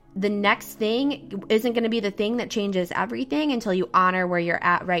the next thing isn't going to be the thing that changes everything until you honor where you're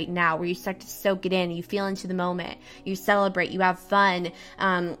at right now, where you start to soak it in, you feel into the moment, you celebrate, you have fun,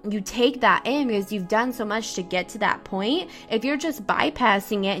 you take that in because you've done so much to get to that point. If you're just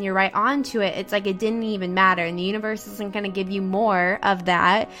bypassing it and you're right onto it, it's like it didn't even matter, and the universe isn't going to give you more of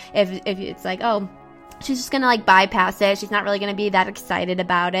that if it's like, oh, she's just going to like bypass it. She's not really going to be that excited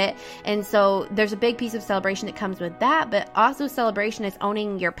about it. And so there's a big piece of celebration that comes with that, but also celebration is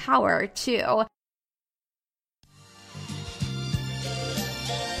owning your power too.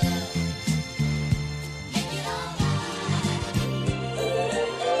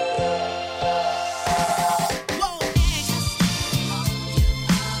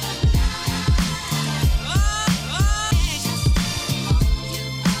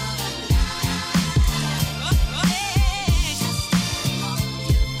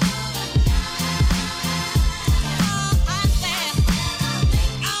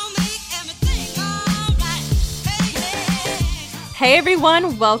 Hey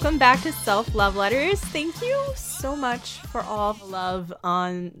everyone, welcome back to Self-Love Letters. Thank you so much for all the love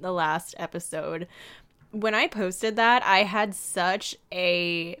on the last episode. When I posted that, I had such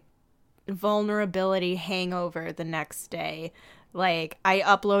a vulnerability hangover the next day. Like, I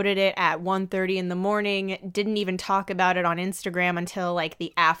uploaded it at 1:30 in the morning, didn't even talk about it on Instagram until like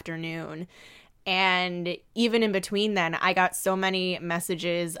the afternoon. And even in between then, I got so many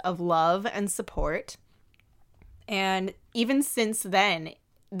messages of love and support. And even since then,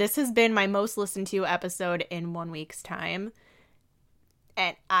 this has been my most listened to episode in 1 week's time.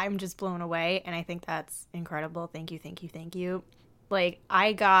 And I'm just blown away. And I think that's incredible. Thank you, thank you, thank you. Like,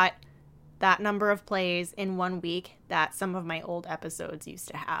 I got that number of plays in 1 week that some of my old episodes used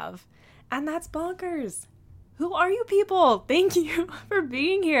to have. And that's bonkers. Who are you people? Thank you for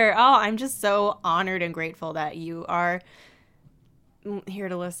being here. Oh, I'm just so honored and grateful that you are here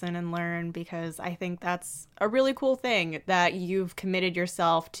to listen and learn, because I think that's a really cool thing that you've committed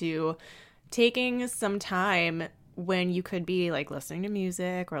yourself to taking some time when you could be like listening to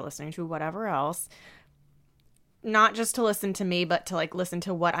music or listening to whatever else, not just to listen to me, but to like listen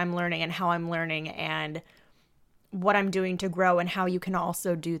to what I'm learning and how I'm learning and what I'm doing to grow and how you can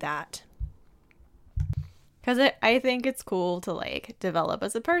also do that. Because I think it's cool to like develop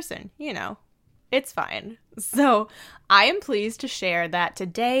as a person, you know. It's fine. So I am pleased to share that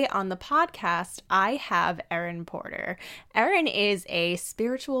today on the podcast, I have Erin Porter. Erin is a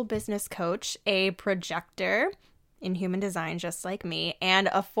spiritual business coach, a projector in human design, just like me, and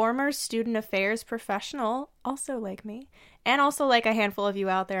a former student affairs professional, also like me, and also like a handful of you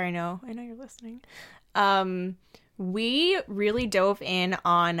out there. I know you're listening. We really dove in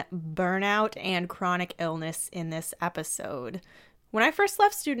on burnout and chronic illness in this episode. When I first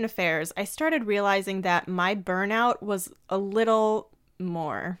left student affairs, I started realizing that my burnout was a little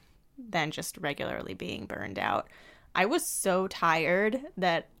more than just regularly being burned out. I was so tired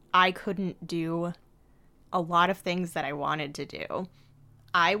that I couldn't do a lot of things that I wanted to do.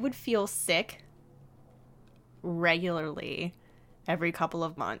 I would feel sick regularly every couple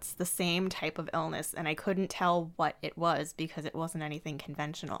of months, the same type of illness, and I couldn't tell what it was because it wasn't anything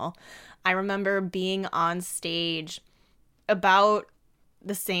conventional. I remember being on stage about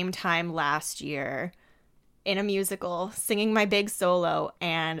the same time last year in a musical, singing my big solo,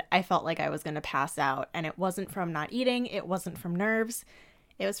 and I felt like I was going to pass out. And it wasn't from not eating, it wasn't from nerves,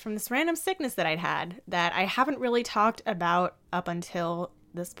 it was from this random sickness that I'd had that I haven't really talked about up until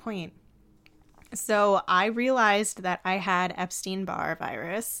this point. So I realized that I had Epstein-Barr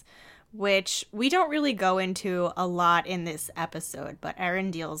virus, which we don't really go into a lot in this episode, but Erin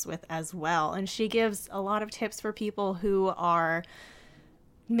deals with as well. And she gives a lot of tips for people who are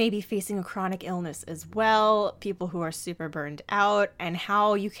maybe facing a chronic illness as well, people who are super burned out, and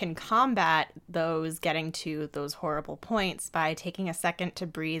how you can combat those getting to those horrible points by taking a second to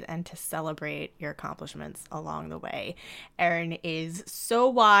breathe and to celebrate your accomplishments along the way. Erin is so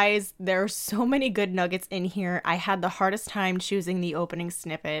wise. There are so many good nuggets in here. I had the hardest time choosing the opening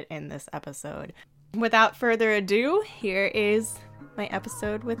snippet in this episode. Without further ado, here is my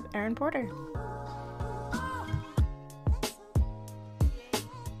episode with Erin Porter.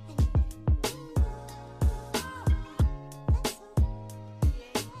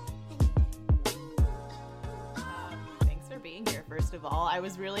 First of all, I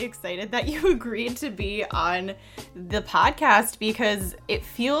was really excited that you agreed to be on the podcast because it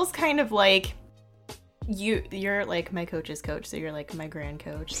feels kind of like you're like my coach's coach, so you're like my grand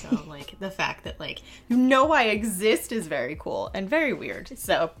coach. So like the fact that like you know I exist is very cool and very weird.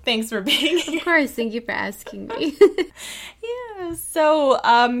 So thanks for being here. Of course, thank you for asking me. Yeah. So,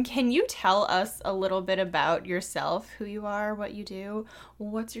 can you tell us a little bit about yourself, who you are, what you do?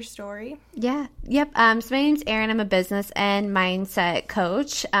 What's your story? Yeah. Yep. So my name's Erin. I'm a business and mindset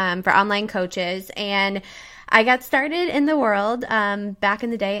coach for online coaches. And I got started in the world back in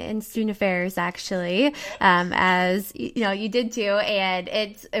the day in student affairs, actually, as you did too. And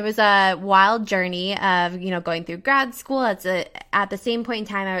it was a wild journey of going through grad school. At the same point in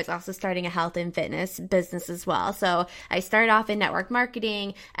time, I was also starting a health and fitness business as well. So I started off in network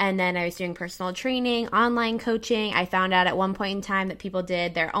marketing, and then I was doing personal training, online coaching. I found out at one point in time that people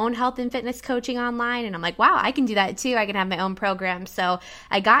did their own health and fitness coaching online, and I'm like, wow, I can do that too. I can have my own program. So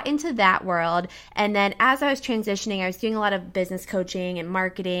I got into that world, and then as I was transitioning, I was doing a lot of business coaching and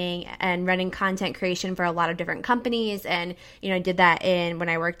marketing and running content creation for a lot of different companies. And, I did that when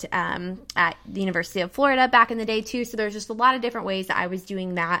I worked at the University of Florida back in the day too. So there's just a lot of different ways that I was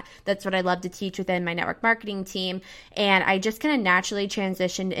doing that. That's what I love to teach within my network marketing team. And I just kind of naturally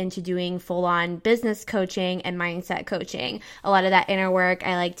transitioned into doing full-on business coaching and mindset coaching. A lot of that inner work,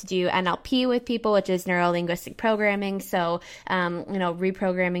 I like to do NLP with people, which is neuro-linguistic programming. So,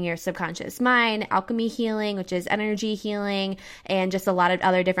 reprogramming your subconscious mind, alchemy healing, which is energy healing, and just a lot of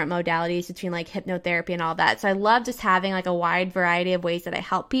other different modalities between like hypnotherapy and all that. So I love just having like a wide variety of ways that I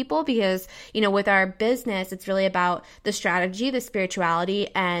help people because, with our business, it's really about the strategy, the spirituality,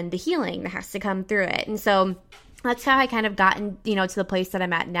 and the healing that has to come through it. And so that's how I kind of gotten, to the place that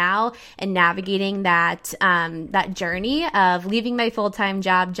I'm at now and navigating that journey of leaving my full-time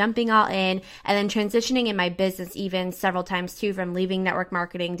job, jumping all in, and then transitioning in my business even several times too, from leaving network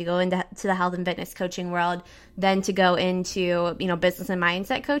marketing to go into the health and fitness coaching world, then to go into, business and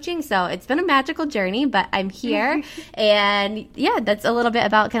mindset coaching. So it's been a magical journey, but I'm here. And yeah, that's a little bit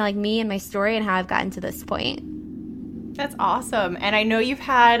about kind of like me and my story and how I've gotten to this point. That's awesome. And I know you've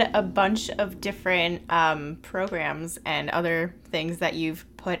had a bunch of different programs and other things that you've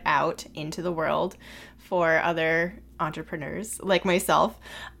put out into the world for other entrepreneurs like myself.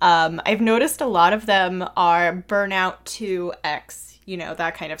 I've noticed a lot of them are burnout 2X,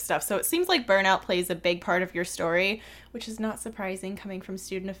 that kind of stuff. So it seems like burnout plays a big part of your story, which is not surprising coming from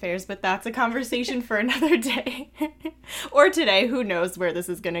student affairs, but that's a conversation for another day or today. Who knows where this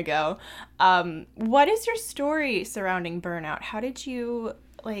is going to go. What is your story surrounding burnout? How did you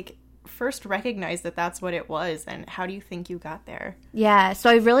first recognize that that's what it was, and how do you think you got there? Yeah, so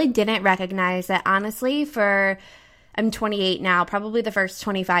I really didn't recognize that, honestly, I'm 28 now, probably the first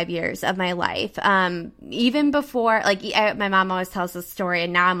 25 years of my life. Even before, my mom always tells this story,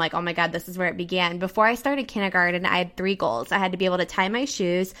 and now I'm like, oh my God, this is where it began. Before I started kindergarten, I had 3 goals. I had to be able to tie my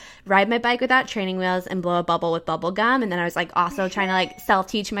shoes, ride my bike without training wheels, and blow a bubble with bubble gum. And then I was also trying to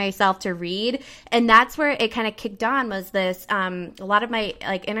self-teach myself to read. And that's where it kind of kicked on, was this, a lot of my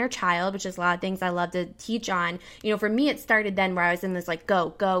inner child, which is a lot of things I love to teach on. For me, it started then where I was in this go,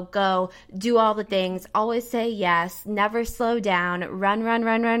 go, go, do all the things, always say yes, never slow down,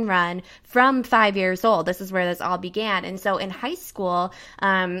 run from 5 years old. This is where this all began. And so in high school,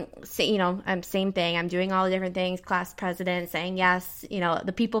 same thing. I'm doing all the different things, class president, saying yes,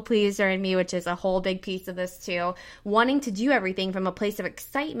 the people pleaser in me, which is a whole big piece of this too, wanting to do everything from a place of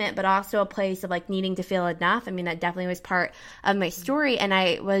excitement, but also a place of needing to feel enough. I mean, that definitely was part of my story. And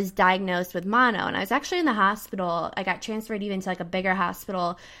I was diagnosed with mono, and I was actually in the hospital. I got transferred even to a bigger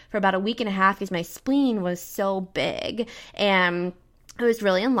hospital for about a week and a half because my spleen was so big. And it was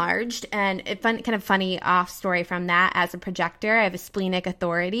really enlarged. And kind of funny off story from that, as a projector, I have a splenic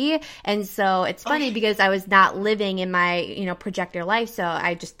authority. And so it's funny because I was not living in my, projector life. So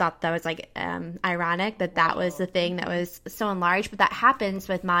I just thought that was ironic that was the thing that was so enlarged. But that happens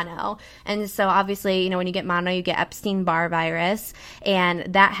with mono. And so obviously, when you get mono, you get Epstein-Barr virus.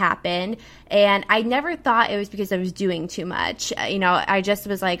 And that happened. And I never thought it was because I was doing too much. I just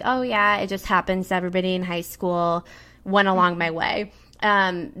was oh yeah, it just happens to everybody in high school, went along my way.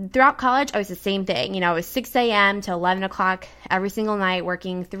 Throughout college, I was the same thing. It was 6 a.m. to 11 o'clock every single night,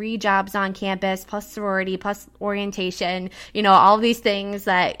 working 3 jobs on campus, plus sorority, plus orientation, all these things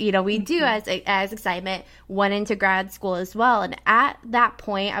that, we do as excitement. Went into grad school as well. And at that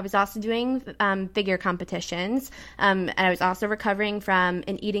point, I was also doing figure competitions. And I was also recovering from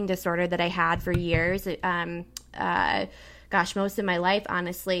an eating disorder that I had for years. Most of my life,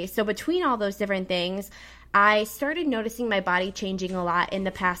 honestly. So between all those different things, I started noticing my body changing a lot in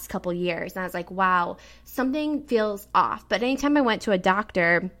the past couple years. And I was like, wow, something feels off. But anytime I went to a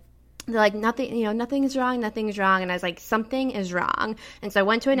doctor, they're like, nothing's wrong. And I was like, something is wrong. And so I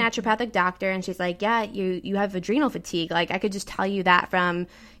went to a naturopathic doctor, and she's like, yeah, you have adrenal fatigue. I could just tell you that from,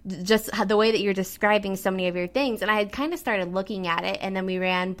 just the way that you're describing so many of your things. And I had kind of started looking at it, and then we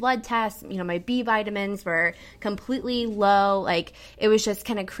ran blood tests. My B vitamins were completely low. Like, it was just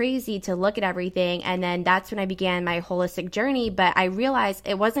kind of crazy to look at everything. And then that's when I began my holistic journey. But I realized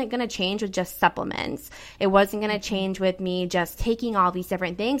it wasn't going to change with just supplements. It wasn't going to change with me just taking all these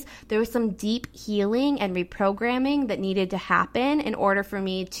different things. There was some deep healing and reprogramming that needed to happen in order for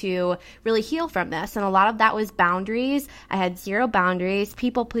me to really heal from this. And a lot of that was boundaries. I had zero boundaries,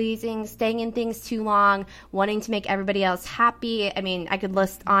 people pleasing, staying in things too long, wanting to make everybody else happy. I mean, I could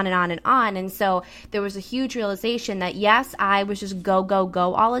list on and on and on. And so there was a huge realization that, yes, I was just go, go,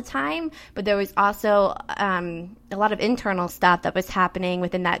 go all the time, but there was also a lot of internal stuff that was happening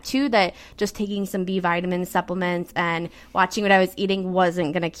within that too, that just taking some B vitamin supplements and watching what I was eating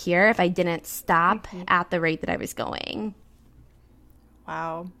wasn't going to cure if I didn't stop at the rate that I was going.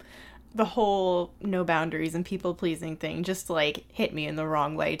 Wow. The whole no boundaries and people pleasing thing just like hit me in the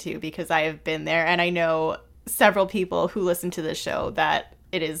wrong way too, because I have been there, and I know several people who listen to this show that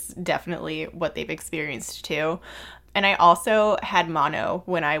it is definitely what they've experienced too. And I also had mono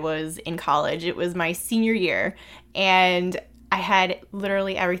when I was in college. It was my senior year, and I had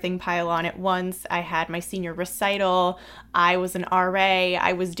literally everything pile on at once. I had my senior recital. I was an RA.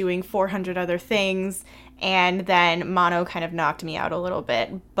 I was doing 400 other things. And then mono kind of knocked me out a little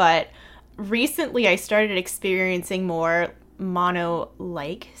bit. But recently I started experiencing more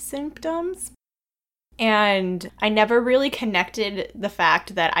mono-like symptoms. And I never really connected the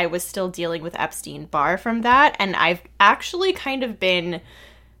fact that I was still dealing with Epstein-Barr from that. And I've actually kind of been,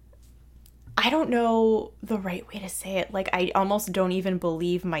 I don't know the right way to say it. Like, I almost don't even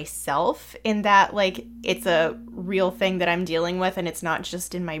believe myself in that, like, it's a real thing that I'm dealing with and it's not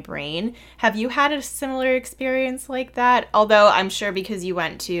just in my brain. Have you had a similar experience like that? Although I'm sure because you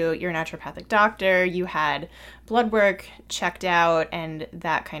went to your naturopathic doctor, you had blood work checked out and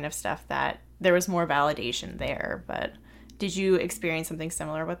that kind of stuff, that there was more validation there. But did you experience something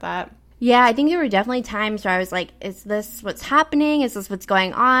similar with that? Yeah, I think there were definitely times where I was like, is this what's happening? Is this what's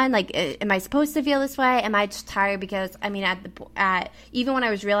going on? Like, am I supposed to feel this way? Am I just tired? Because, I mean, even when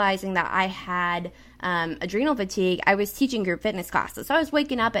I was realizing that I had adrenal fatigue, I was teaching group fitness classes. So I was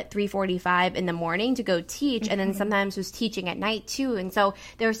waking up at 3:45 in the morning to go teach, and then sometimes was teaching at night too. And so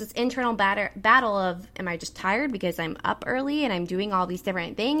there was this internal battle of, am I just tired because I'm up early and I'm doing all these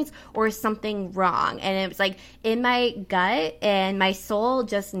different things, or is something wrong? And it was like in my gut, and my soul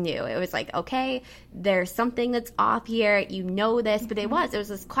just knew. It was like, okay, there's something that's off here. You know this, but it was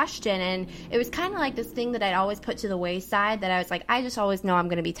this question, and it was kind of like this thing that I'd always put to the wayside, that I was like, I just always know I'm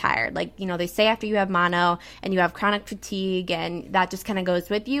going to be tired. Like, they say after you have mono and you have chronic fatigue, and that just kind of goes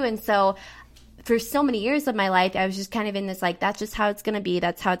with you. And so for so many years of my life, I was just kind of in this, like, that's just how it's going to be.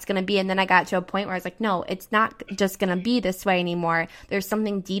 That's how it's going to be. And then I got to a point where I was like, no, it's not just going to be this way anymore. There's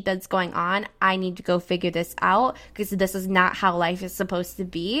something deep that's going on. I need to go figure this out, because this is not how life is supposed to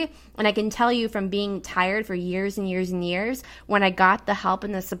be. And I can tell you from being tired for years and years and years, when I got the help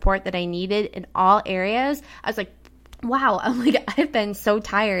and the support that I needed in all areas, I was like, wow, I'm like, I've been so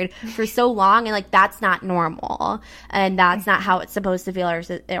tired for so long, and like, that's not normal, and that's not how it's supposed to feel,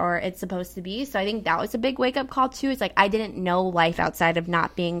 or it's supposed to be. So I think that was a big wake up call too. It's like, I didn't know life outside of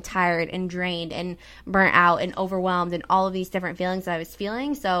not being tired and drained and burnt out and overwhelmed and all of these different feelings that I was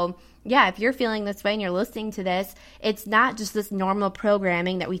feeling. So yeah, if you're feeling this way and you're listening to this, it's not just this normal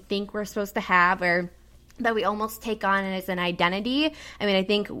programming that we think we're supposed to have, or that we almost take on as an identity. I mean, I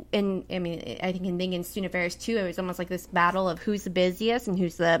think in student affairs too, it was almost like this battle of who's the busiest and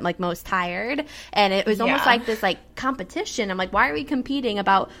who's the like most tired, and it was almost like this like competition. I'm like, why are we competing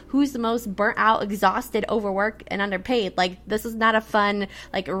about who's the most burnt out, exhausted, overworked, and underpaid? Like, this is not a fun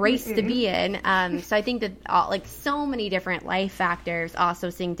like race to be in. So I think that like so many different life factors also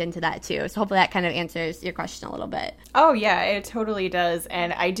synced into that too. So hopefully that kind of answers your question a little bit. Oh yeah, it totally does.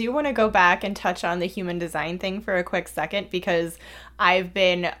 And I do want to go back and touch on the human design thing for a quick second, because I've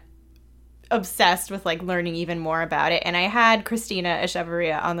been obsessed with like learning even more about it. And I had Christina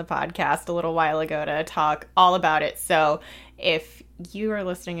Echevarria on the podcast a little while ago to talk all about it. So if you are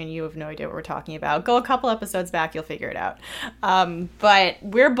listening and you have no idea what we're talking about, go a couple episodes back, you'll figure it out. But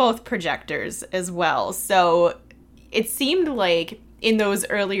we're both projectors as well. So it seemed like in those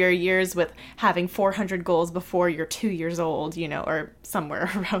earlier years with having 400 goals before you're 2 years old, or somewhere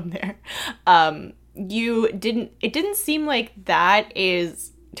around there, it didn't seem like that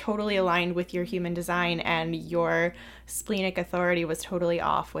is totally aligned with your human design, and your splenic authority was totally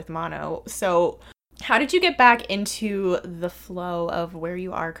off with mono. So how did you get back into the flow of where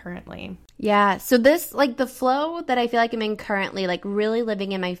you are currently? Yeah. So this, like the flow that I feel like I'm in currently, like really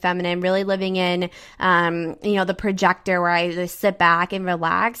living in my feminine, really living in, the projector where I just sit back and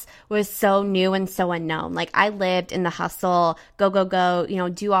relax was so new and so unknown. Like I lived in the hustle, go, go, go,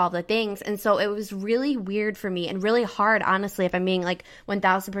 do all the things. And so it was really weird for me and really hard, honestly, if I'm being like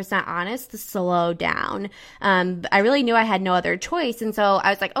 1000% honest, to slow down. I really knew I had no other choice. And so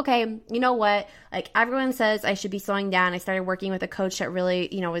I was like, okay, you know what? Like everyone says I should be slowing down. I started working with a coach that really,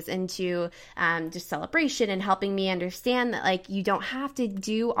 was into just celebration and helping me understand that like you don't have to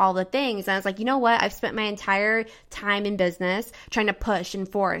do all the things. And I was like, you know what? I've spent my entire time in business trying to push and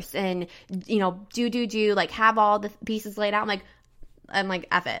force and, do, like have all the pieces laid out. I'm like,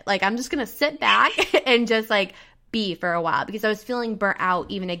 F it. Like, I'm just going to sit back and just like be for a while because I was feeling burnt out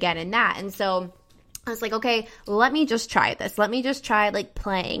even again in that. And so I was like, okay, let me just try this. Let me just try like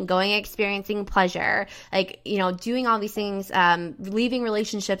playing, going, experiencing pleasure, like, doing all these things, leaving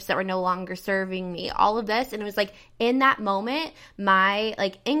relationships that were no longer serving me, all of this. And it was like in that moment, my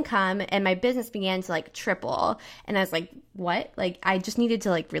like income and my business began to like triple. And I was like, what? Like, I just needed to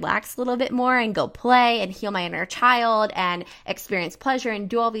like relax a little bit more and go play and heal my inner child and experience pleasure and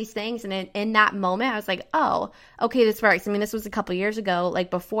do all these things. And in that moment, I was like, oh, okay, this works. I mean, this was a couple years ago, like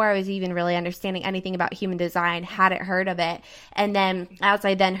before I was even really understanding anything about human design, hadn't heard of it. And then as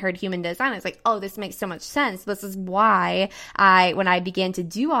I then heard human design, I was like, oh, this makes so much sense. This is why when I began to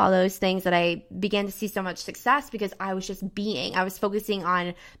do all those things, that I began to see so much success, because I was just being. I was focusing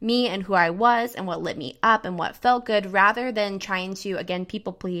on me and who I was and what lit me up and what felt good, rather than trying to, again,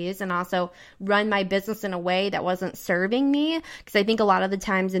 people please and also run my business in a way that wasn't serving me. Because I think a lot of the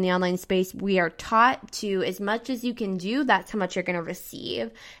times in the online space, we are taught to, as much as you can do, that's how much you're going to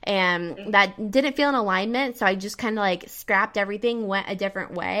receive. And that didn't feel in alignment. So I just kind of like scrapped everything, went a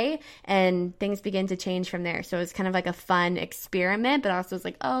different way, and things began to change from there. So it was kind of like a fun experiment, but also was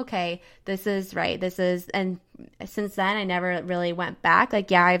like, oh, okay, this is right. And since then, I never really went back. Like,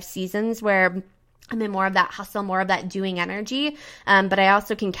 yeah, I have seasons where I'm in more of that hustle, more of that doing energy. But I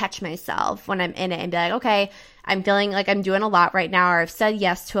also can catch myself when I'm in it and be like, okay, I'm feeling like I'm doing a lot right now, or I've said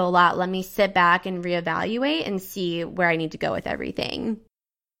yes to a lot. Let me sit back and reevaluate and see where I need to go with everything.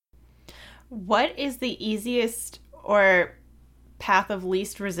 What is the easiest or path of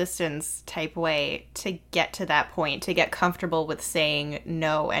least resistance type way to get to that point, to get comfortable with saying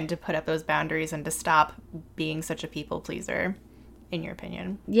no and to put up those boundaries and to stop being such a people pleaser, in your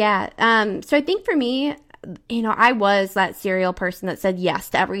opinion? Yeah. So I think for me, I was that serial person that said yes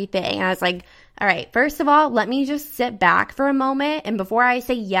to everything. And I was like, all right, first of all, let me just sit back for a moment. And before I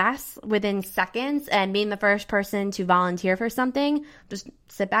say yes within seconds and being the first person to volunteer for something, just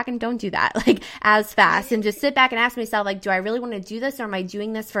sit back and don't do that like as fast, and just sit back and ask myself, like, do I really want to do this, or am I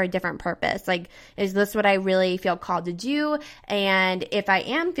doing this for a different purpose? Like, is this what I really feel called to do? And if I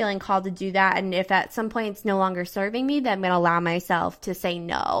am feeling called to do that, and if at some point it's no longer serving me, then I'm going to allow myself to say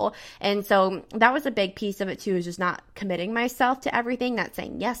no. And so that was a big piece of it too, is just not committing myself to everything, not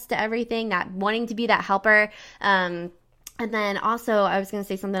saying yes to everything, not wanting to be that helper. And then also, I was going to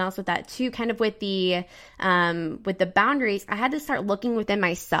say something else with that too, kind of with the boundaries. I had to start looking within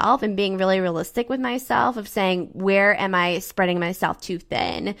myself and being really realistic with myself, of saying, where am I spreading myself too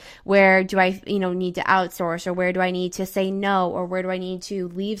thin? Where do I, need to outsource, or where do I need to say no, or where do I need to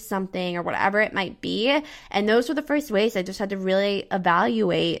leave something, or whatever it might be? And those were the first ways I just had to really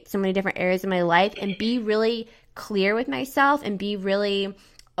evaluate so many different areas of my life and be really clear with myself and be really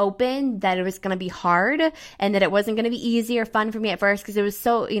open that it was going to be hard and that it wasn't going to be easy or fun for me at first, because it was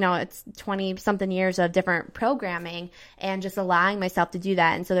so, it's 20 something years of different programming and just allowing myself to do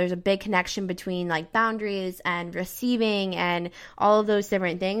that. And so there's a big connection between like boundaries and receiving and all of those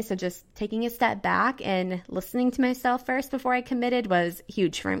different things. So just taking a step back and listening to myself first before I committed was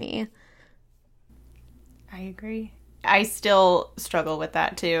huge for me. I agree. I still struggle with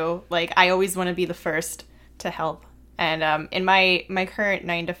that too. Like, I always want to be the first to help. And in my current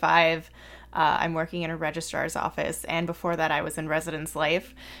 9-to-5, I'm working in a registrar's office. And before that, I was in residence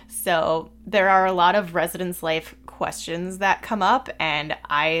life. So there are a lot of residence life questions that come up. And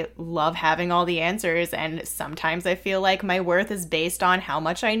I love having all the answers. And sometimes I feel like my worth is based on how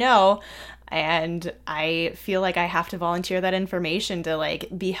much I know. And I feel like I have to volunteer that information to like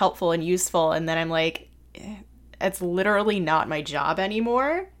be helpful and useful. And then I'm like, it's literally not my job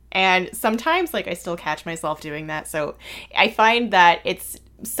anymore. And sometimes, like, I still catch myself doing that. So I find that it's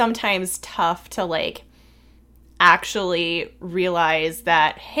sometimes tough to, like, actually realize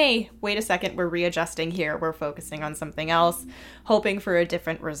that, hey, wait a second, we're readjusting here. We're focusing on something else, hoping for a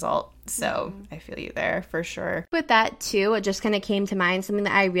different result. So I feel you there for sure. With that too, it just kind of came to mind. Something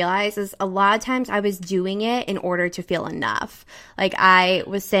that I realized is a lot of times I was doing it in order to feel enough. Like I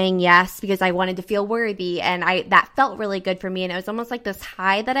was saying yes because I wanted to feel worthy, and that felt really good for me. And it was almost like this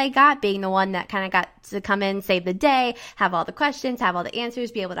high that I got being the one that kind of got to come in, save the day, have all the questions, have all the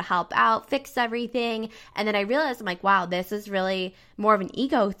answers, be able to help out, fix everything. And then I realized, I'm like, wow, this is really more of an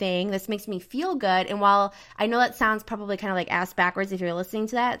ego thing. This makes me feel good. And while I know that sounds probably kind of like ass backwards if you're listening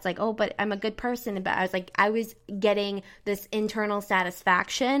to that, it's like, oh, but I'm a good person. But I was getting this internal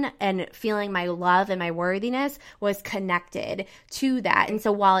satisfaction and feeling my love and my worthiness was connected to that. And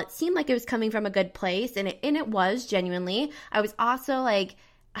so while it seemed like it was coming from a good place, and it was genuinely, I was also like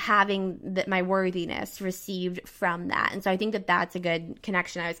having my worthiness received from that. And so I think that that's a good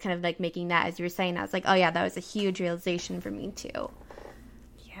connection. I was kind of like making that as you were saying that. I was like, oh yeah, that was a huge realization for me too.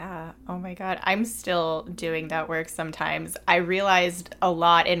 Yeah. Oh my God. I'm still doing that work sometimes. I realized a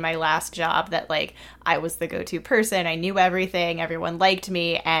lot in my last job that like I was the go-to person. I knew everything. Everyone liked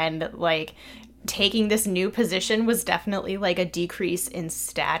me. And like taking this new position was definitely like a decrease in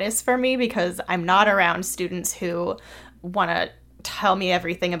status for me because I'm not around students who want to tell me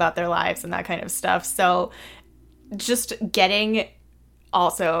everything about their lives and that kind of stuff. So just getting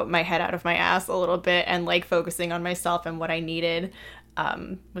also my head out of my ass a little bit and like focusing on myself and what I needed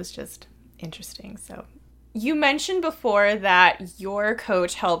was just interesting. So you mentioned before that your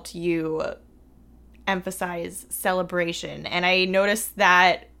coach helped you emphasize celebration, and I noticed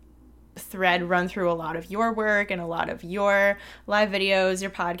that thread run through a lot of your work and a lot of your live videos, your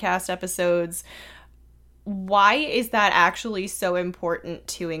podcast episodes. Why is that actually so important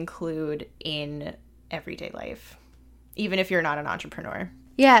to include in everyday life, even if you're not an entrepreneur?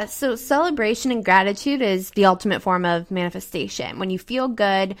 Yeah, so celebration and gratitude is the ultimate form of manifestation. When you feel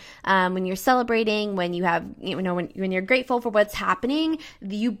good, when you're celebrating, when you have, when you're grateful for what's happening,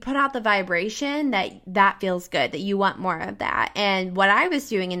 you put out the vibration that feels good, that you want more of that. And what I was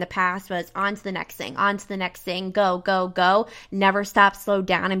doing in the past was on to the next thing, go, go, go, never stop, slow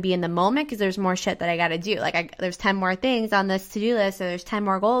down, and be in the moment because there's more shit that I got to do. Like there's 10 more things on this to-do list, or there's 10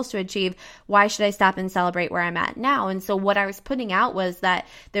 more goals to achieve. Why should I stop and celebrate where I'm at now? And so what I was putting out was that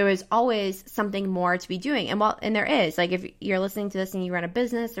there was always something more to be doing. And there is, like, if you're listening to this and you run a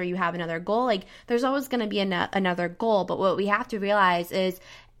business or you have another goal, like there's always going to be another goal. But what we have to realize is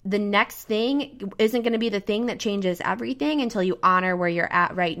the next thing isn't going to be the thing that changes everything until you honor where you're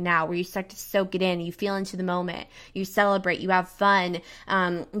at right now, where you start to soak it in, you feel into the moment, you celebrate, you have fun,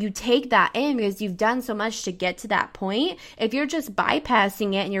 you take that in because you've done so much to get to that point. If you're just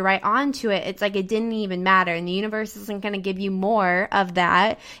bypassing it and you're right onto it, it's like it didn't even matter, and the universe isn't going to give you more of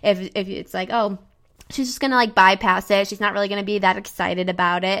that if it's like, oh, she's just going to like bypass it. She's not really going to be that excited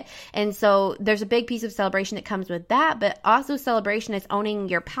about it. And so there's a big piece of celebration that comes with that, but also celebration is owning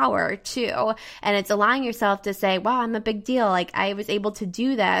your power too. And it's allowing yourself to say, wow, I'm a big deal. Like I was able to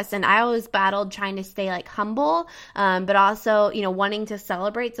do this. And I always battled trying to stay like humble, but also, wanting to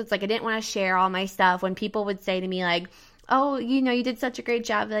celebrate. So it's like, I didn't want to share all my stuff when people would say to me like, oh, you did such a great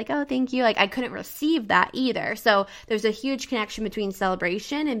job. Like, oh, thank you. Like, I couldn't receive that either. So there's a huge connection between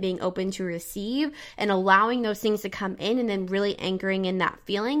celebration and being open to receive and allowing those things to come in and then really anchoring in that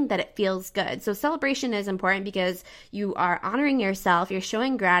feeling that it feels good. So celebration is important because you are honoring yourself. You're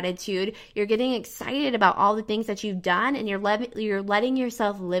showing gratitude. You're getting excited about all the things that you've done, and you're letting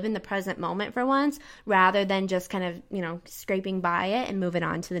yourself live in the present moment for once rather than just kind of, scraping by it and moving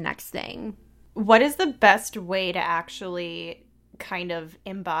on to the next thing. What is the best way to actually kind of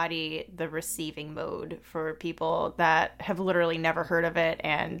embody the receiving mode for people that have literally never heard of it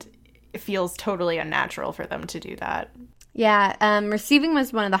and it feels totally unnatural for them to do that? Yeah, receiving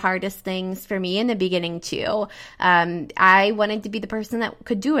was one of the hardest things for me in the beginning too. I wanted to be the person that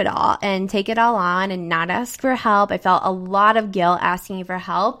could do it all and take it all on and not ask for help. I felt a lot of guilt asking for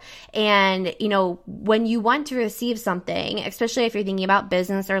help. And, when you want to receive something, especially if you're thinking about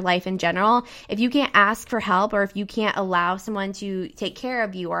business or life in general, if you can't ask for help or if you can't allow someone to take care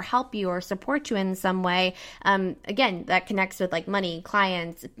of you or help you or support you in some way, again, that connects with like money,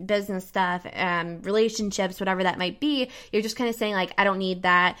 clients, business stuff, relationships, whatever that might be. You're just kind of saying like, I don't need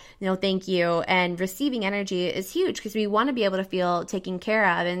that, thank you. And receiving energy is huge because we want to be able to feel taken care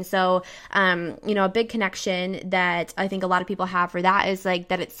of. And so, a big connection that I think a lot of people have for that is like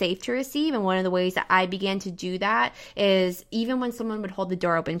that it's safe to receive. And one of the ways that I began to do that is even when someone would hold the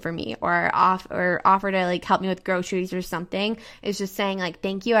door open for me or offer to like help me with groceries or something, is just saying like,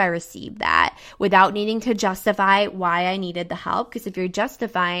 thank you, I received that, without needing to justify why I needed the help. Because if you're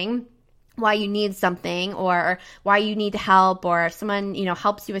justifying, why you need something or why you need help, or if someone,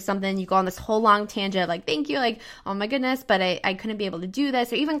 helps you with something, you go on this whole long tangent like, thank you, like, oh my goodness, but I couldn't be able to do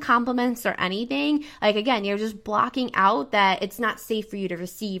this, or even compliments or anything. Like, again, you're just blocking out that it's not safe for you to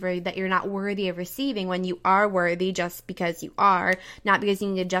receive, or that you're not worthy of receiving, when you are worthy just because you are, not because you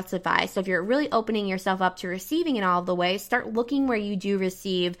need to justify. So if you're really opening yourself up to receiving in all of the ways, start looking where you do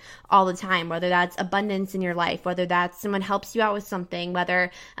receive all the time, whether that's abundance in your life, whether that's someone helps you out with something, whether,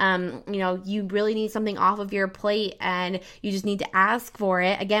 you really need something off of your plate and you just need to ask for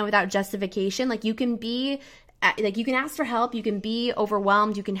it, again, without justification. Like, you can ask for help, you can be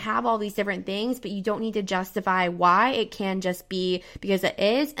overwhelmed, you can have all these different things, but you don't need to justify why. It can just be because it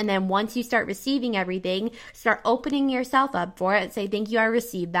is. And then once you start receiving everything, start opening yourself up for it. Say, thank you, I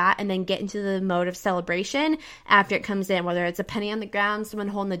received that. And then get into the mode of celebration after it comes in, whether it's a penny on the ground, someone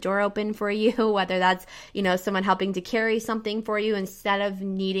holding the door open for you, whether that's, someone helping to carry something for you, instead of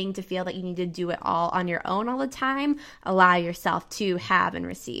needing to feel that you need to do it all on your own all the time. Allow yourself to have and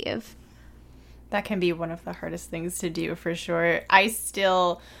receive. That can be one of the hardest things to do, for sure. I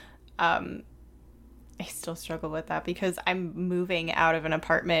still struggle with that because I'm moving out of an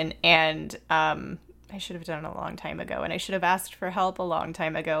apartment, and I should have done it a long time ago, and I should have asked for help a long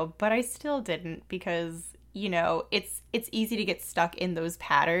time ago, but I still didn't because, it's easy to get stuck in those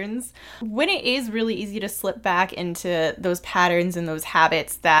patterns when it is really easy to slip back into those patterns and those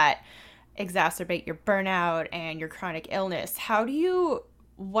habits that exacerbate your burnout and your chronic illness.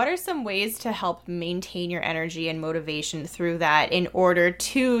 What are some ways to help maintain your energy and motivation through that, in order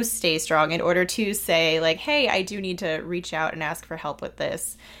to stay strong, in order to say, like, hey, I do need to reach out and ask for help with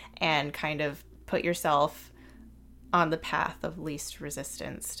this, and kind of put yourself on the path of least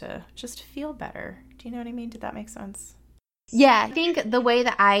resistance to just feel better? Do you know what I mean? Did that make sense? Yeah, I think the way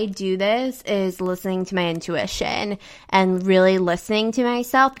that I do this is listening to my intuition and really listening to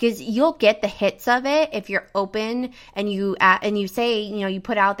myself, because you'll get the hits of it if you're open and you say, you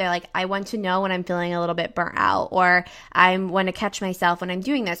put out there, like, I want to know when I'm feeling a little bit burnt out, or I want to catch myself when I'm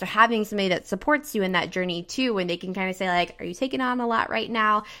doing this, or having somebody that supports you in that journey too, when they can kind of say, like, are you taking on a lot right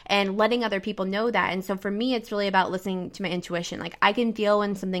now, and letting other people know that. And so for me, it's really about listening to my intuition. Like, I can feel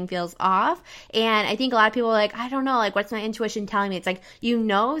when something feels off, and I think a lot of people are like, I don't know, like, what's my intuition telling me? It's like,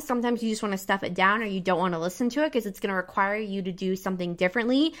 sometimes you just want to stuff it down, or you don't want to listen to it because it's going to require you to do something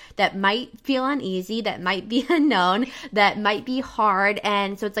differently that might feel uneasy, that might be unknown, that might be hard.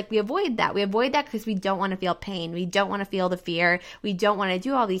 And so it's like, we avoid that because we don't want to feel pain, we don't want to feel the fear, we don't want to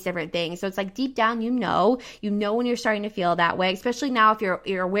do all these different things. So it's like, deep down, you know when you're starting to feel that way, especially now if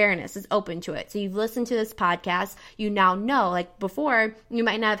your awareness is open to it. So you've listened to this podcast, you now know. Like, before, you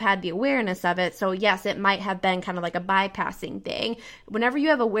might not have had the awareness of it, so yes, it might have been kind of like a bypassing thing. Whenever you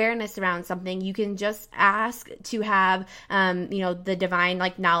have awareness around something, you can just ask to have, the divine,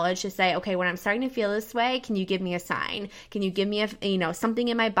 like, knowledge to say, okay, when I'm starting to feel this way, can you give me a sign? Can you give me something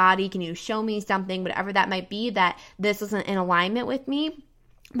in my body? Can you show me something, whatever that might be, that this isn't in alignment with me?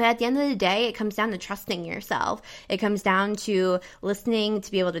 But at the end of the day, it comes down to trusting yourself. It comes down to listening,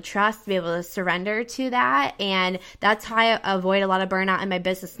 to be able to trust, to be able to surrender to that. And that's how I avoid a lot of burnout in my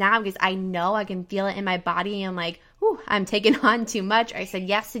business now, because I know I can feel it in my body. And I'm like, ooh, I'm taking on too much, or I said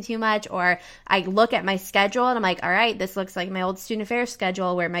yes to too much, or I look at my schedule and I'm like, all right, this looks like my old student affairs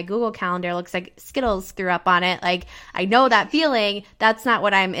schedule where my Google Calendar looks like Skittles threw up on it. Like, I know that feeling. That's not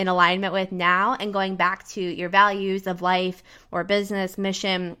what I'm in alignment with now. And going back to your values of life or business,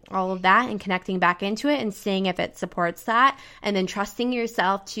 mission, all of that, and connecting back into it and seeing if it supports that, and then trusting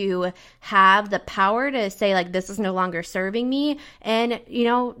yourself to have the power to say, like, this is no longer serving me, and,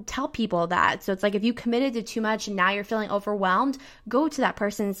 tell people that. So it's like, if you committed to too much and now you're feeling overwhelmed, go to that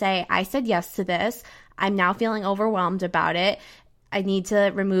person and say, I said yes to this. I'm now feeling overwhelmed about it. I need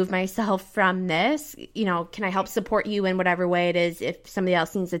to remove myself from this. Can I help support you in whatever way it is, if somebody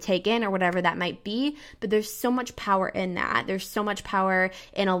else needs to take in or whatever that might be? But there's so much power in that. There's so much power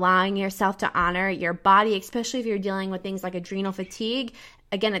in allowing yourself to honor your body, especially if you're dealing with things like adrenal fatigue.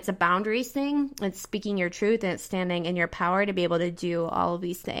 Again, it's a boundaries thing. It's speaking your truth, and it's standing in your power to be able to do all of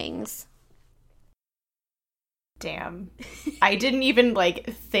these things. Damn. I didn't even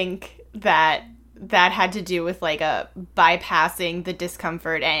think that had to do with a bypassing the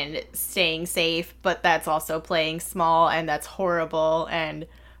discomfort and staying safe, but that's also playing small, and that's horrible. And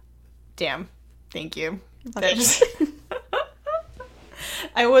damn, thank you.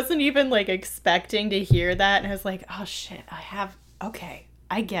 I wasn't even expecting to hear that, and I was like, oh shit, okay,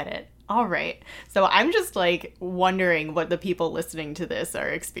 I get it. All right. So I'm just wondering what the people listening to this are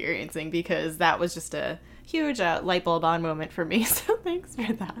experiencing, because that was just a huge light bulb on moment for me. So thanks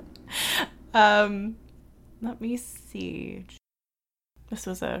for that. Let me see. This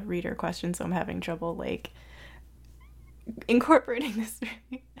was a reader question, so I'm having trouble like incorporating this.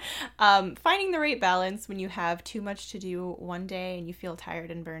 Finding the right balance when you have too much to do one day and you feel tired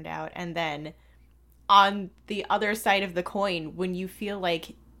and burned out, and then on the other side of the coin, when you feel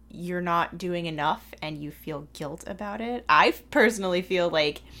like you're not doing enough and you feel guilt about it. I personally feel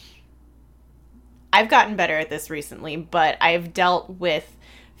like I've gotten better at this recently, but I've dealt with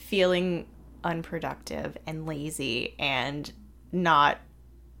feeling unproductive and lazy and not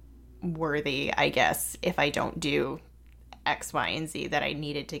worthy, I guess, if I don't do X, Y, and Z that I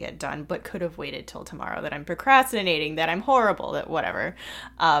needed to get done, but could have waited till tomorrow, that I'm procrastinating, that I'm horrible, that whatever.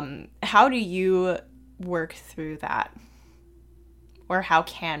 How do you work through that? Or how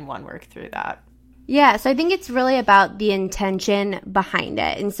can one work through that? Yeah, so I think it's really about the intention behind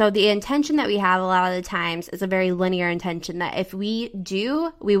it. And so the intention that we have a lot of the times is a very linear intention that if we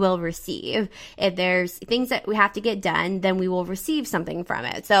do, we will receive. If there's things that we have to get done, then we will receive something from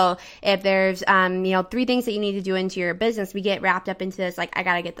it. So if there's, 3 things that you need to do into your business, we get wrapped up into this, like, I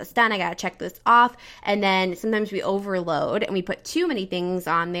got to get this done, I got to check this off. And then sometimes we overload and we put too many things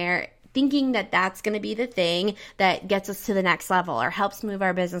on there, thinking that that's going to be the thing that gets us to the next level or helps move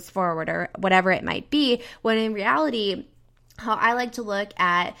our business forward or whatever it might be, when in reality, how I like to look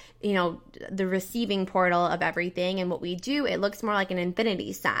at, the receiving portal of everything and what we do, it looks more like an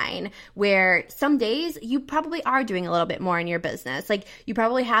infinity sign where some days you probably are doing a little bit more in your business. Like you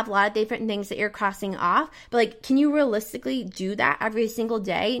probably have a lot of different things that you're crossing off, but like, can you realistically do that every single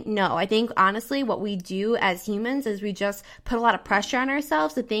day? No, I think honestly, what we do as humans is we just put a lot of pressure on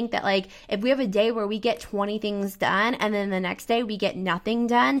ourselves to think that like, if we have a day where we get 20 things done and then the next day we get nothing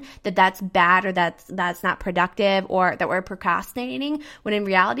done, that's bad or that's not productive or that we're procrastinating, when in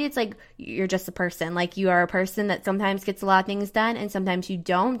reality, it's like, you're just a person. Like you are a person that sometimes gets a lot of things done and sometimes you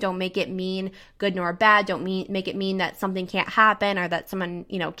don't. Don't make it mean good nor bad. Don't make it mean that something can't happen or that someone,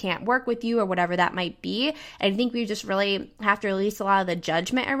 can't work with you or whatever that might be. And I think we just really have to release a lot of the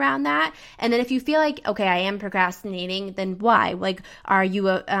judgment around that. And then if you feel like, okay, I am procrastinating, then why? Like, are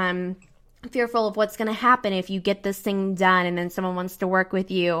you fearful of what's going to happen if you get this thing done and then someone wants to work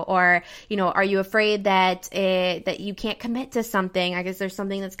with you? Or, are you afraid that you can't commit to something? I guess there's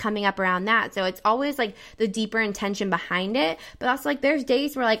something that's coming up around that. So it's always like the deeper intention behind it. But also like there's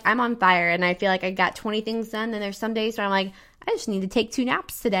days where like I'm on fire and I feel like I got 20 things done. Then there's some days where I'm like, I just need to take 2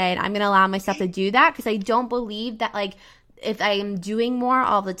 naps today, and I'm going to allow myself to do that because I don't believe that like if I am doing more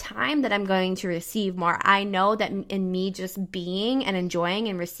all the time, that I'm going to receive more. I know that in me just being and enjoying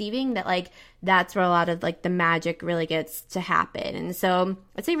and receiving, that like that's where a lot of like the magic really gets to happen. And so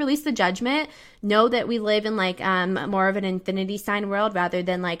I'd say release the judgment. Know that we live in like more of an infinity sign world rather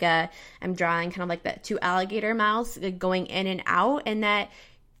than like I'm drawing kind of like that 2 alligator mouths going in and out, and that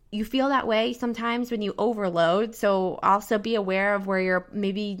you feel that way sometimes when you overload. So also be aware of where you're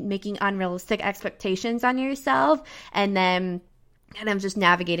maybe making unrealistic expectations on yourself and then kind of just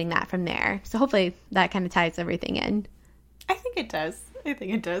navigating that from there. So hopefully that kind of ties everything in. I think it does.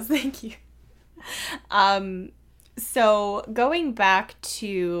 Thank you. So going back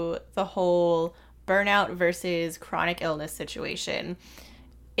to the whole burnout versus chronic illness situation,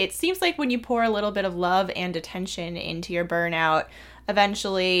 it seems like when you pour a little bit of love and attention into your burnout,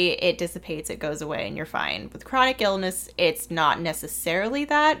 eventually it dissipates, it goes away, and you're fine. With chronic illness, it's not necessarily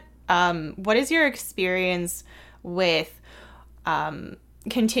that. What is your experience with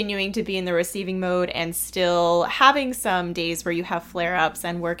continuing to be in the receiving mode and still having some days where you have flare-ups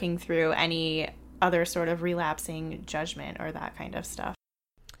and working through any other sort of relapsing judgment or that kind of stuff?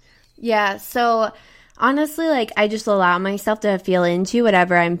 Yeah, so honestly, like I just allow myself to feel into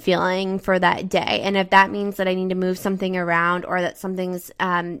whatever I'm feeling for that day. And if that means that I need to move something around or that something's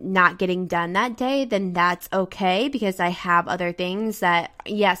not getting done that day, then that's okay because I have other things that,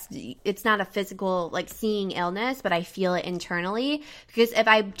 yes, it's not a physical like seeing illness, but I feel it internally. Because if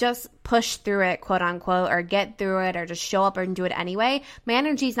I just push through it, quote unquote, or get through it or just show up and do it anyway, my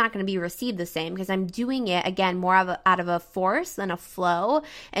energy is not going to be received the same because I'm doing it, again, more out of a force than a flow.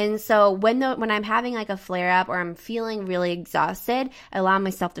 And so when I'm having like a flare up or I'm feeling really exhausted, I allow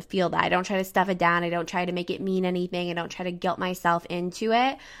myself to feel that. I don't try to stuff it down. I don't try to make it mean anything. I don't try to guilt myself into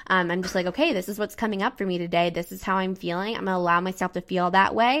it. I'm just like, okay, this is what's coming up for me today. This is how I'm feeling. I'm going to allow myself to feel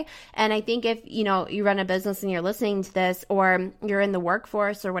that way. And I think if, you run a business and you're listening to this or you're in the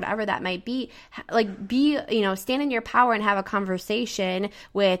workforce or whatever that might be, like stand in your power and have a conversation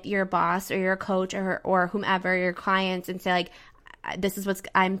with your boss or your coach or whomever, your clients, and say like, this is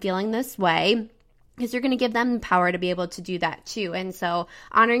I'm feeling this way. because you're going to give them the power to be able to do that too. And so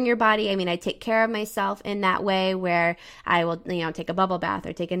honoring your body, I mean, I take care of myself in that way where I will, take a bubble bath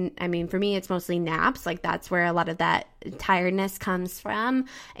or for me, it's mostly naps. Like that's where a lot of that tiredness comes from,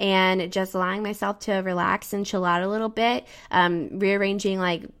 and just allowing myself to relax and chill out a little bit, rearranging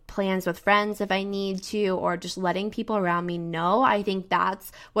like plans with friends if I need to, or just letting people around me know. I think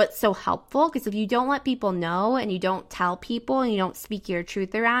that's what's so helpful, because if you don't let people know and you don't tell people and you don't speak your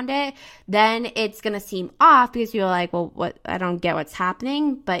truth around it, then it's going to seem off because you're like, well, what? I don't get what's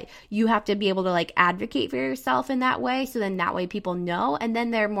happening. But you have to be able to like advocate for yourself in that way. So then that way people know, and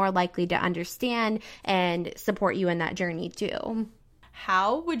then they're more likely to understand and support you in that journey too.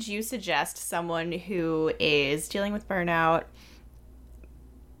 How would you suggest someone who is dealing with burnout,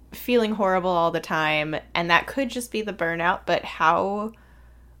 feeling horrible all the time, and that could just be the burnout, but how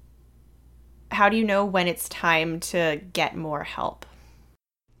do you know when it's time to get more help?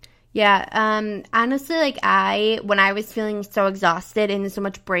 Yeah, honestly, like when I was feeling so exhausted and so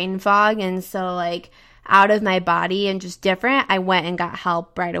much brain fog and so like out of my body and just different, I went and got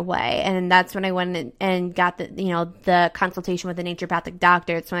help right away. And that's when I went and got the consultation with a naturopathic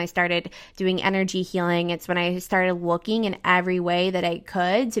doctor. It's when I started doing energy healing. It's when I started looking in every way that I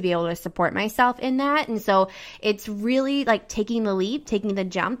could to be able to support myself in that. And so it's really like taking the leap, taking the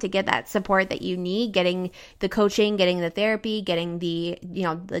jump to get that support that you need, getting the coaching, getting the therapy, getting the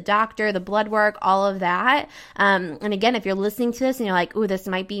doctor, the blood work, all of that. And again, if you're listening to this and you're like, ooh, this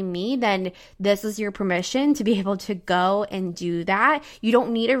might be me, then this is your permission to be able to go and do that. You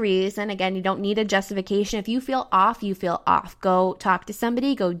don't need a reason. Again, you don't need a justification. If you feel off, you feel off. Go talk to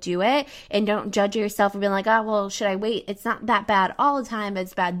somebody, go do it, and don't judge yourself for being like, oh, well, should I wait? It's not that bad all the time, but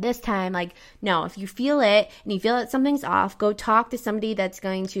it's bad this time. Like, no, if you feel it and you feel that something's off, go talk to somebody that's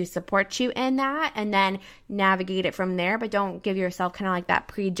going to support you in that and then navigate it from there. But don't give yourself kind of like that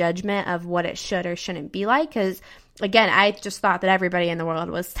prejudgment of what it should or shouldn't be like. Because again, I just thought that everybody in the world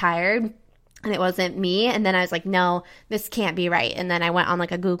was tired, and it wasn't me. And then I was like, no, this can't be right. And then I went on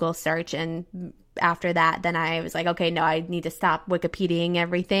like a Google search, and after that, then I was like, okay, no, I need to stop Wikipediaing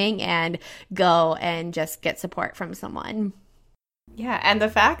everything and go and just get support from someone. Yeah, and the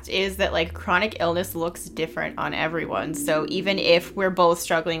fact is that like chronic illness looks different on everyone. So even if we're both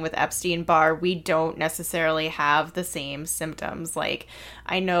struggling with Epstein-Barr, we don't necessarily have the same symptoms. Like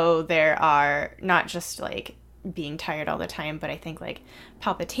I know there are not just like being tired all the time, but I think like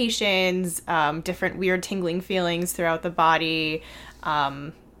palpitations, different weird tingling feelings throughout the body,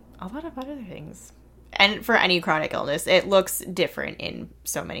 a lot of other things. And for any chronic illness, it looks different in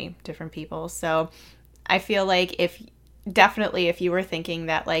so many different people. So I feel like if you were thinking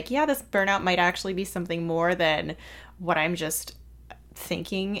that like, yeah, this burnout might actually be something more than what I'm just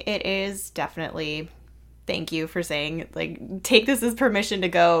thinking it is, definitely thank you for saying, like, take this as permission to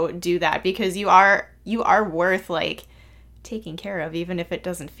go do that, because you are worth like taking care of, even if it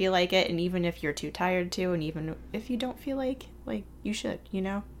doesn't feel like it, and even if you're too tired to, and even if you don't feel like you should,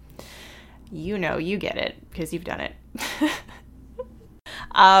 you get it because you've done it.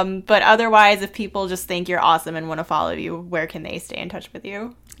 But otherwise, if people just think you're awesome and want to follow you, where can they stay in touch with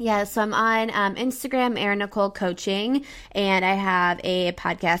you? Yeah, so I'm on Instagram, Erin Nicole Coaching, and I have a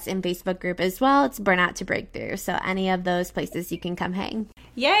podcast and Facebook group as well. It's Burnout to Breakthrough. So any of those places you can come hang.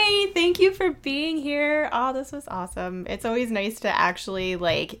 Yay! Thank you for being here. Oh, this was awesome. It's always nice to actually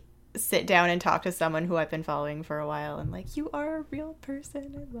like sit down and talk to someone who I've been following for a while, and like, you are a real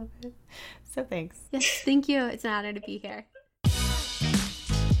person. I love it. So thanks. Yes, thank you. It's an honor to be here.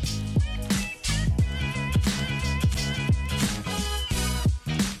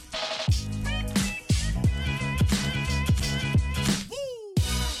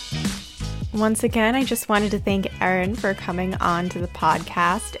 Once again, I just wanted to thank Erin for coming on to the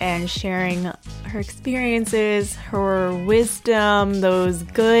podcast and sharing her experiences, her wisdom, those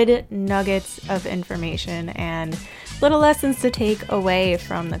good nuggets of information and little lessons to take away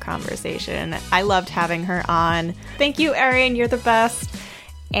from the conversation. I loved having her on. Thank you, Erin. You're the best.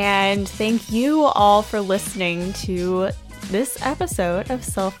 And thank you all for listening to this episode of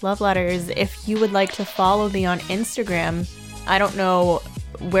Self-Love Letters. If you would like to follow me on Instagram, I don't know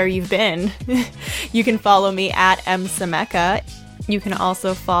where you've been. You can follow me at msameka. You can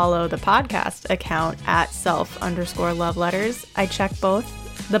also follow the podcast account at self_love letters. I check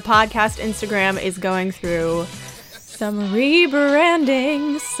both. The podcast Instagram is going through some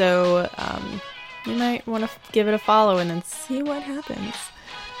rebranding, so you might want to give it a follow and then see what happens.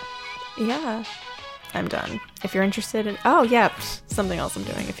 Yeah, I'm done. If you're interested in, something else I'm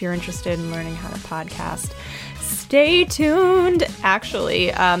doing. If you're interested in learning how to podcast, stay tuned.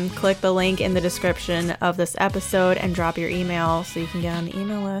 Actually, click the link in the description of this episode and drop your email so you can get on the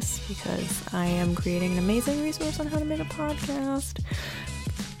email list, because I am creating an amazing resource on how to make a podcast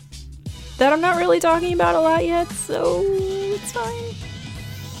that I'm not really talking about a lot yet, so it's fine.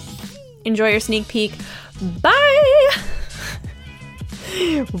 Enjoy your sneak peek. Bye!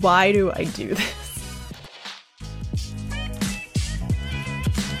 Why do I do this?